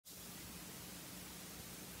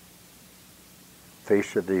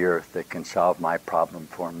face of the earth that can solve my problem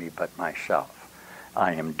for me but myself.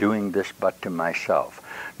 I am doing this but to myself.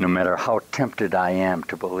 No matter how tempted I am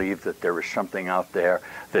to believe that there is something out there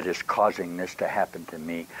that is causing this to happen to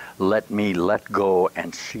me let go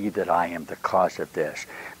and see that I am the cause of this.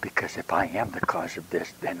 Because if I am the cause of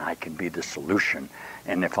this, then I can be the solution.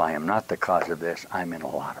 And if I am not the cause of this, I'm in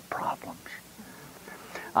a lot of problems.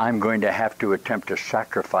 I'm going to have to attempt to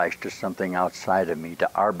sacrifice to something outside of me, to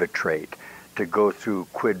arbitrate, to go through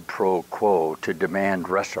quid pro quo, to demand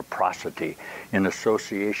reciprocity in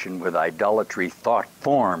association with idolatry thought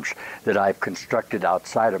forms that I've constructed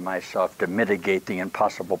outside of myself to mitigate the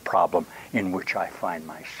impossible problem in which I find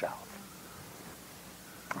myself.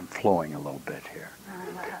 I'm flowing a little bit here.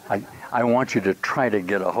 I want you to try to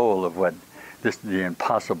get a hold of the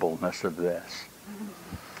impossibleness of this.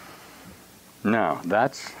 Now,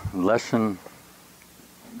 that's lesson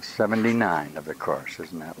 79 of the course.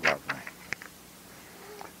 Isn't that lovely?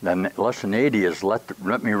 Then lesson 80 is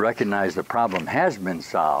let me recognize the problem has been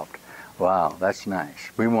solved. Wow, that's nice.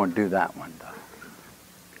 We won't do that one, though,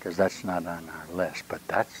 because that's not on our list. But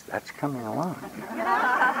that's coming along.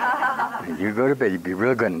 You go to bed, you'd be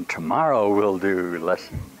real good. And tomorrow we'll do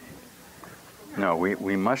lesson. No,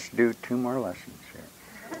 we must do 2 more lessons here.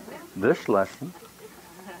 This lesson,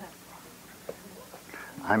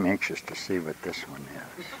 I'm anxious to see what this one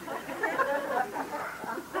is.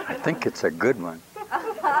 I think it's a good one.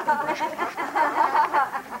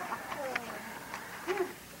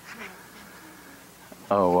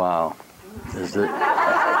 Oh wow, is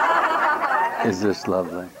this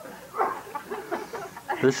lovely?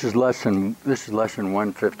 This is lesson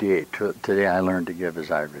 158. Today I learned to give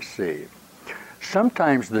as I receive.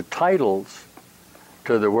 Sometimes the titles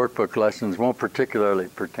to the workbook lessons won't particularly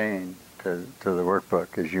pertain to the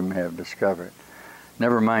workbook, as you may have discovered.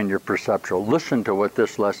 Never mind your perceptual. Listen to what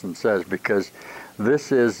this lesson says, because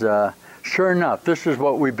this is, sure enough, this is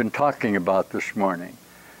what we've been talking about this morning.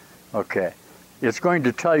 Okay. It's going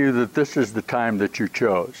to tell you that this is the time that you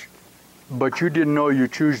chose. But you didn't know you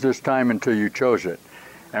choose this time until you chose it.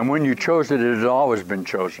 And when you chose it, it had always been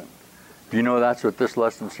chosen. Do you know that's what this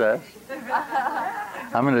lesson says?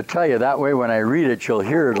 I'm going to tell you that way when I read it, you'll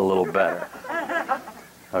hear it a little better.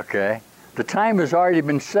 Okay? The time has already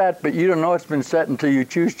been set, but you don't know it's been set until you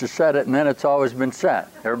choose to set it, and then it's always been set.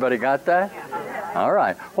 Everybody got that? All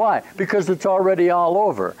right. Why? Because it's already all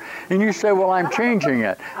over. And you say, well, I'm changing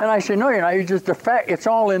it. And I say, no, you're not. You're just it's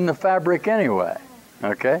all in the fabric anyway.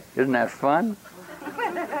 Okay? Isn't that fun?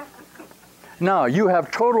 Now, you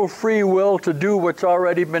have total free will to do what's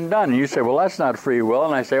already been done. And you say, well, that's not free will.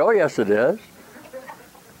 And I say, oh, yes, it is.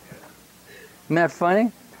 Isn't that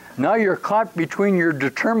funny? Now you're caught between your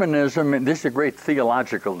determinism, and this is a great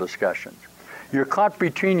theological discussion. You're caught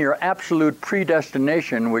between your absolute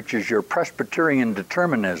predestination, which is your Presbyterian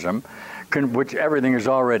determinism, which everything has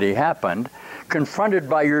already happened, confronted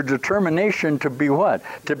by your determination to be what?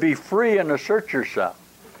 To be free and assert yourself.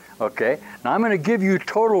 Okay? Now I'm going to give you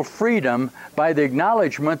total freedom by the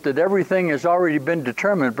acknowledgement that everything has already been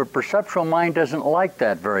determined, but perceptual mind doesn't like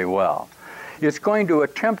that very well. It's going to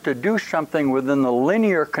attempt to do something within the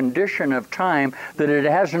linear condition of time that it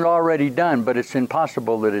hasn't already done, but it's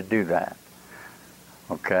impossible that it do that.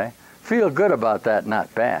 Okay? Feel good about that,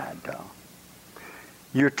 not bad, though.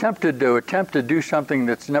 You're tempted to attempt to do something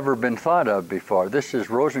that's never been thought of before. This is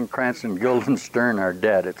Rosencrantz and Guildenstern Are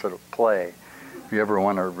Dead. It's a play, if you ever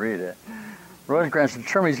want to read it. Rosencrantz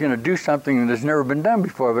determines he's going to do something that has never been done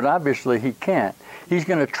before, but obviously he can't. He's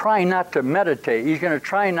going to try not to meditate. He's going to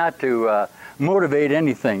try not to motivate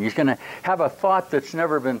anything. He's going to have a thought that's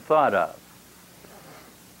never been thought of.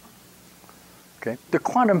 Okay? The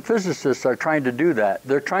quantum physicists are trying to do that.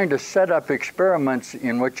 They're trying to set up experiments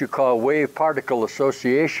in what you call wave-particle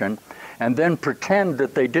association and then pretend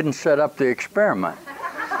that they didn't set up the experiment.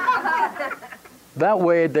 That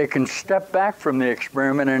way they can step back from the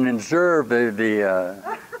experiment and observe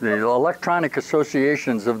the electronic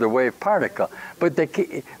associations of the wave particle. But they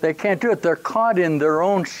can't do it. They're caught in their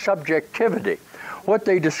own subjectivity. What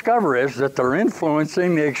they discover is that they're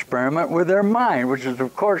influencing the experiment with their mind, which is,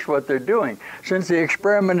 of course, what they're doing, since the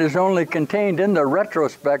experiment is only contained in the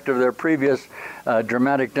retrospect of their previous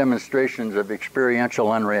dramatic demonstrations of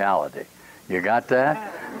experiential unreality. You got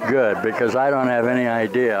that? Good, because I don't have any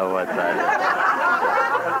idea what that is.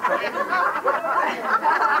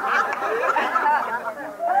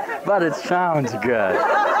 But it sounds good.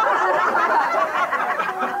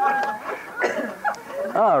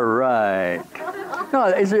 All right. No,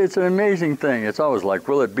 it's an amazing thing. It's always like,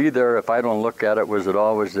 will it be there if I don't look at it? Was it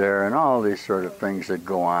always there? And all these sort of things that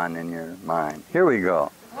go on in your mind. Here we go.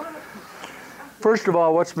 First of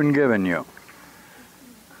all, what's been given you?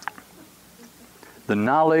 The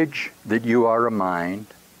knowledge that you are a mind,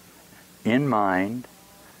 in mind,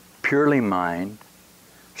 purely mind,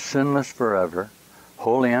 sinless forever,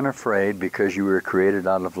 wholly unafraid because you were created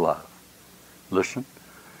out of love. Listen.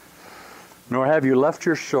 Nor have you left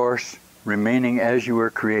your source, remaining as you were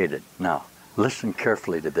created. Now, listen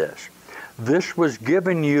carefully to this. This was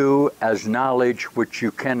given you as knowledge which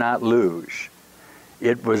you cannot lose.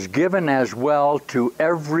 It was given as well to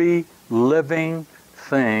every living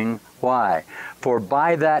thing. Why? For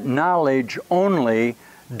by that knowledge only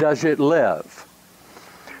does it live.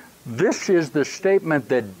 This is the statement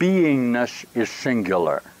that beingness is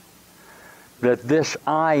singular. That this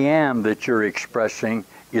I am that you're expressing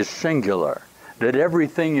is singular. That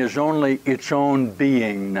everything is only its own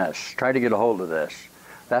beingness. Try to get a hold of this.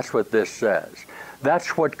 That's what this says.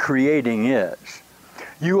 That's what creating is.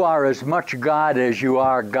 You are as much God as you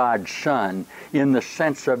are God's Son in the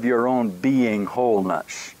sense of your own being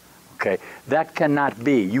wholeness. Okay, that cannot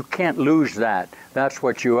be. You can't lose that. That's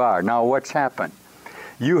what you are. Now what's happened?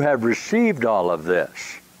 You have received all of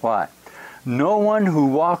this. Why? No one who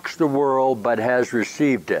walks the world but has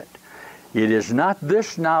received it. It is not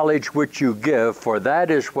this knowledge which you give, for that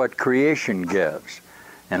is what creation gives.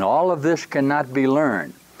 And all of this cannot be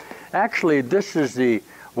learned. Actually, this is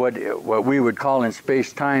what we would call in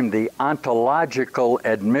space-time the ontological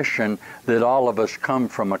admission that all of us come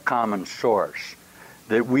from a common source,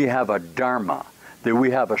 that we have a dharma, that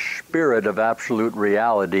we have a spirit of absolute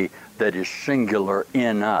reality that is singular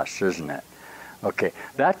in us, isn't it? Okay,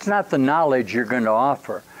 that's not the knowledge you're going to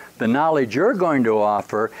offer. The knowledge you're going to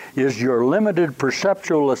offer is your limited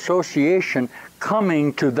perceptual association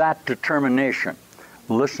coming to that determination.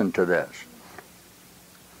 Listen to this.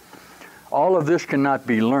 All of this cannot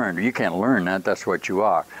be learned. You can't learn that. That's what you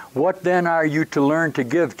are. What then are you to learn to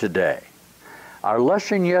give today? Our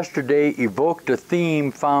lesson yesterday evoked a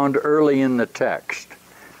theme found early in the text.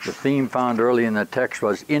 The theme found early in the text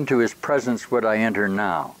was, into his presence would I enter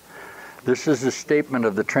now. This is a statement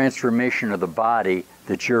of the transformation of the body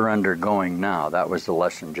that you're undergoing now. That was the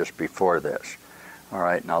lesson just before this. All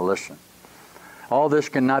right, now listen. All this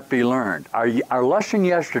cannot be learned. Our lesson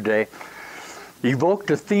yesterday evoked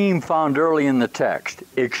a theme found early in the text.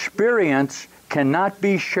 Experience cannot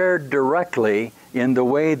be shared directly in the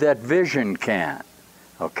way that vision can.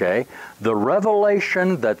 Okay? The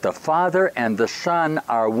revelation that the Father and the Son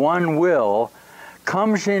are one will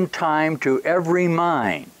comes in time to every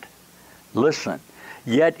mind. Listen.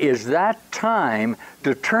 Yet is that time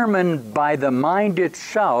determined by the mind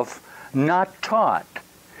itself, not taught.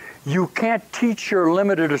 You can't teach your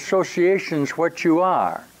limited associations what you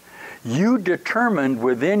are. You determined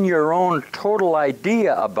within your own total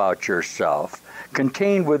idea about yourself,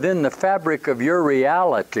 contained within the fabric of your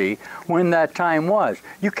reality, when that time was.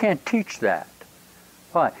 You can't teach that.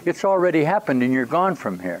 Why? It's already happened and you're gone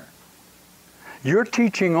from here. You're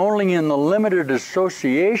teaching only in the limited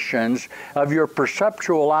associations of your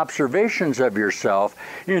perceptual observations of yourself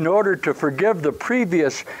in order to forgive the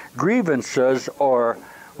previous grievances or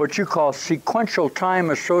what you call sequential time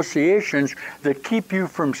associations that keep you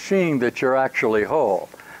from seeing that you're actually whole.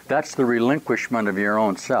 That's the relinquishment of your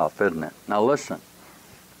own self, isn't it? Now listen.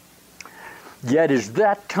 Yet is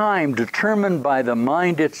that time determined by the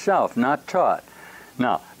mind itself, not taught.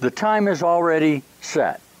 Now, the time is already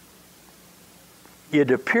set. It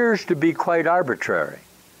appears to be quite arbitrary.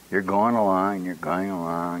 You're going along, you're going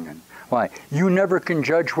along. And why? You never can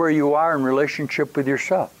judge where you are in relationship with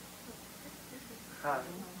yourself.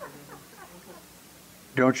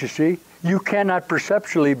 Don't you see? You cannot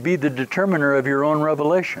perceptually be the determiner of your own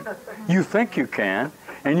revelation. You think you can,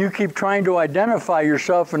 and you keep trying to identify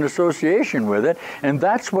yourself in association with it, and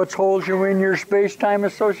that's what holds you in your space-time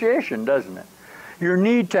association, doesn't it? Your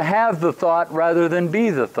need to have the thought rather than be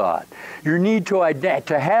the thought. Your need to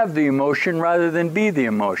have the emotion rather than be the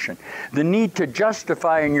emotion. The need to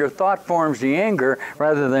justify in your thought forms the anger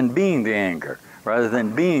rather than being the anger, rather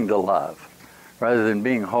than being the love, rather than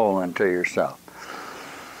being whole unto yourself.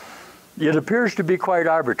 It appears to be quite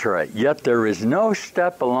arbitrary, yet there is no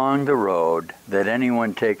step along the road that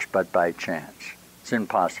anyone takes but by chance. It's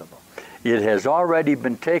impossible. It has already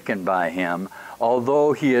been taken by him,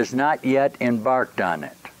 although he has not yet embarked on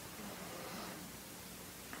it.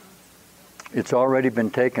 It's already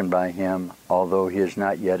been taken by him, although he has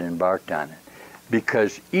not yet embarked on it.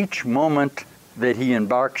 Because each moment that he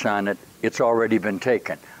embarks on it, it's already been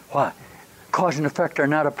taken. Why? Cause and effect are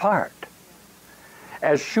not apart.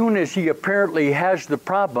 As soon as he apparently has the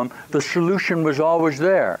problem, the solution was always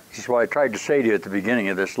there. This is what I tried to say to you at the beginning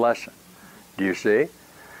of this lesson. Do you see?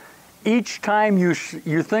 Each time you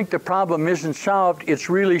think the problem isn't solved, it's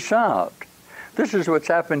really solved. This is what's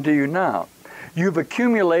happened to you now. You've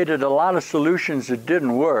accumulated a lot of solutions that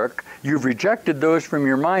didn't work. You've rejected those from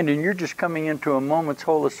your mind, and you're just coming into a moment's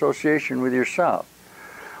whole association with yourself.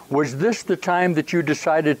 Was this the time that you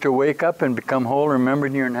decided to wake up and become whole,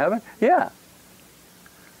 remembering you're in heaven? Yeah.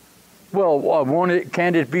 Well,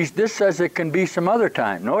 can't it be? This says it can be some other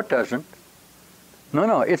time. No, it doesn't.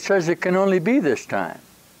 No, it says it can only be this time.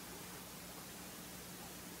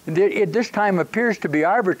 This time appears to be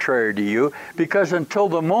arbitrary to you because until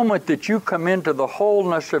the moment that you come into the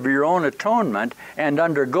wholeness of your own atonement and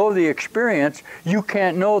undergo the experience, you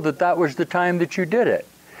can't know that that was the time that you did it.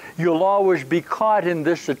 You'll always be caught in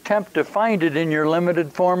this attempt to find it in your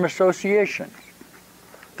limited form associations.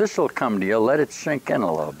 This will come to you. Let it sink in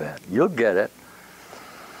a little bit. You'll get it.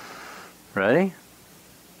 Ready?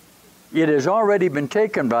 It has already been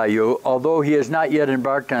taken by you, although he has not yet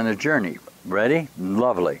embarked on the journey. Ready?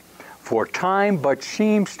 Lovely. For time but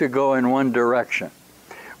seems to go in one direction.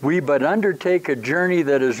 We but undertake a journey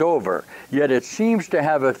that is over, yet it seems to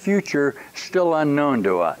have a future still unknown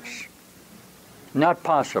to us. Not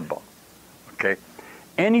possible. Okay?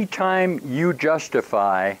 Anytime you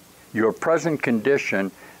justify your present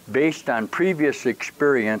condition based on previous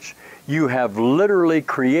experience, you have literally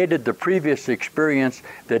created the previous experience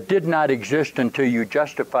that did not exist until you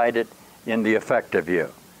justified it in the effect of you.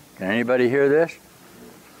 Can anybody hear this?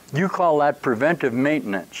 You call that preventive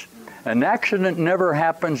maintenance. An accident never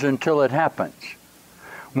happens until it happens.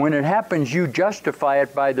 When it happens, you justify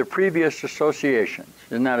it by the previous associations.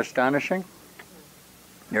 Isn't that astonishing?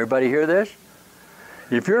 Everybody hear this?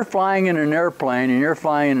 If you're flying in an airplane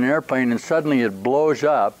and suddenly it blows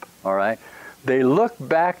up, all right, they look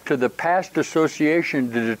back to the past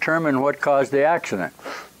association to determine what caused the accident.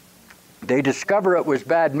 They discover it was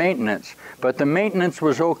bad maintenance, but the maintenance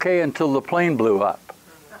was okay until the plane blew up.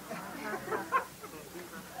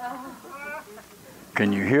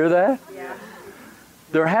 Can you hear that? Yeah.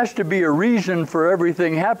 There has to be a reason for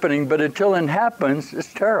everything happening, but until it happens,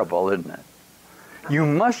 it's terrible, isn't it? You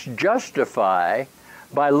must justify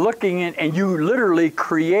by looking in, and you literally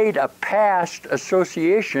create a past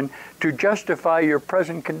association to justify your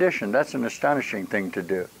present condition. That's an astonishing thing to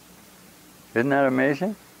do. Isn't that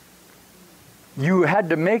amazing? You had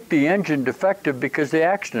to make the engine defective because the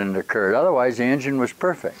accident occurred. Otherwise, the engine was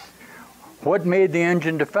perfect. What made the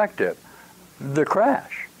engine defective? The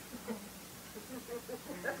crash.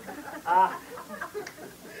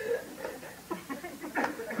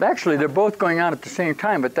 Actually, they're both going on at the same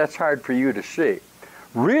time, but that's hard for you to see.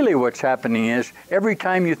 Really what's happening is every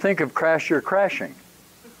time you think of crash, you're crashing.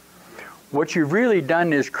 What you've really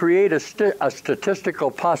done is create a statistical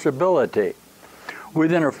possibility.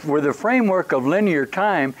 With a framework of linear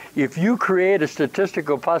time, if you create a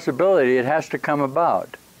statistical possibility, it has to come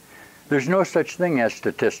about. There's no such thing as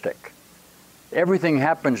statistic. Everything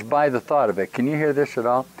happens by the thought of it. Can you hear this at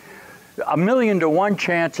all? 1,000,000 to 1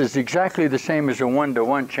 chance is exactly the same as a 1 to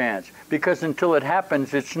 1 chance, because until it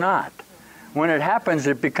happens, it's not. When it happens,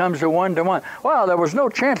 it becomes a 1 to 1. Well, there was no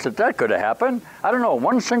chance that that could have happened. I don't know,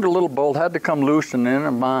 one single little bolt had to come loose and then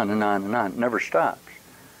on and on and on. It never stops.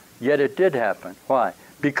 Yet it did happen. Why?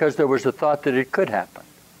 Because there was a thought that it could happen.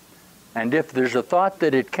 And if there's a thought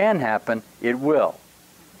that it can happen, it will.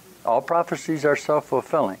 All prophecies are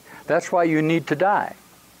self-fulfilling. That's why you need to die.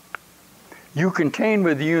 You contain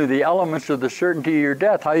with you the elements of the certainty of your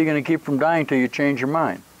death. How are you going to keep from dying till you change your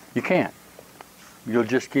mind? You can't. You'll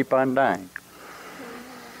just keep on dying.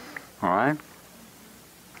 All right?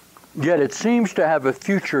 Yet it seems to have a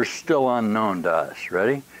future still unknown to us.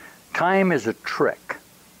 Ready? Time is a trick,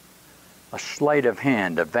 a sleight of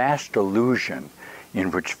hand, a vast illusion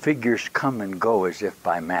in which figures come and go as if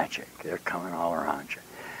by magic. They're coming all around you.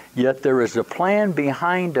 Yet there is a plan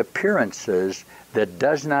behind appearances that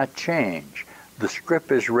does not change. The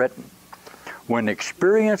script is written. When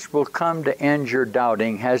experience will come to end your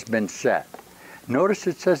doubting has been set. Notice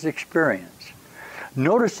it says experience.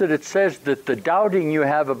 Notice that it says that the doubting you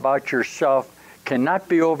have about yourself cannot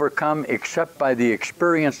be overcome except by the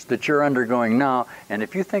experience that you're undergoing now. And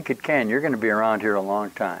if you think it can, you're going to be around here a long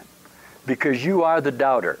time. Because you are the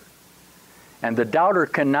doubter. And the doubter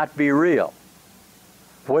cannot be real.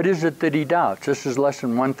 What is it that he doubts? This is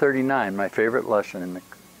lesson 139, my favorite lesson in the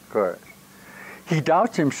course. He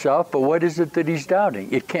doubts himself, but what is it that he's doubting?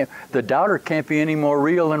 The doubter can't be any more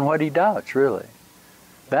real than what he doubts, really.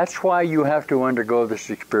 That's why you have to undergo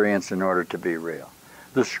this experience in order to be real.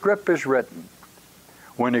 The script is written.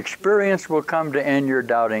 When experience will come to end your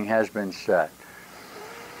doubting has been set.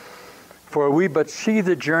 For we but see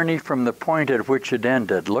the journey from the point at which it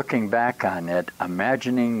ended, looking back on it,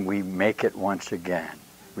 imagining we make it once again,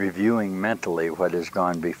 reviewing mentally what has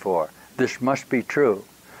gone before. This must be true.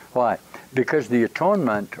 Why? Because the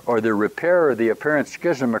atonement or the repair of the apparent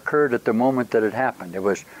schism occurred at the moment that it happened. It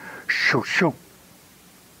was shoo shoo.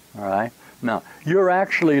 All right? Now, you're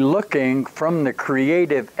actually looking from the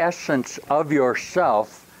creative essence of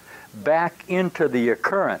yourself back into the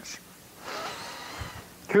occurrence.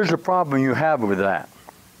 Here's the problem you have with that.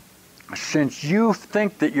 Since you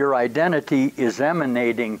think that your identity is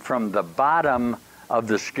emanating from the bottom of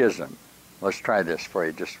the schism, let's try this for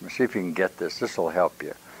you. Just see if you can get this. This will help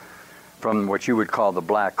you. From what you would call the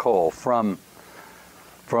black hole, from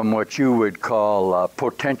what you would call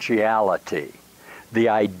potentiality, the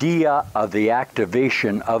idea of the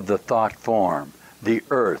activation of the thought form, the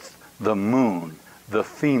earth, the moon, the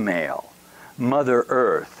female, Mother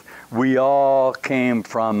Earth. We all came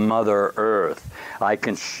from Mother Earth. I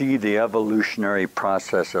can see the evolutionary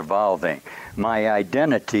process evolving. My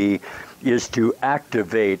identity is to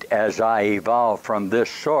activate as I evolve from this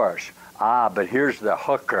source. But here's the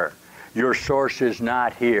hooker. Your source is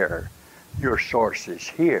not here. Your source is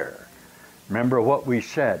here. Remember what we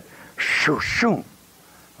said. Shoo shoo.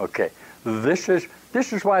 Okay. This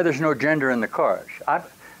is why there's no gender in the chorus.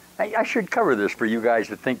 I should cover this for you guys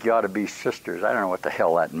that think you ought to be sisters. I don't know what the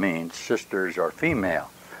hell that means, sisters or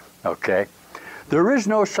female. Okay? There is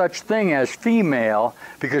no such thing as female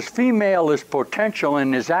because female is potential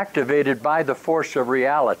and is activated by the force of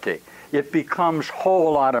reality. It becomes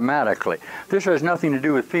whole automatically. This has nothing to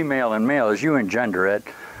do with female and male as you engender it.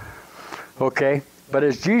 Okay? But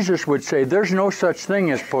as Jesus would say, there's no such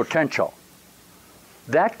thing as potential.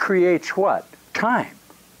 That creates what? Time.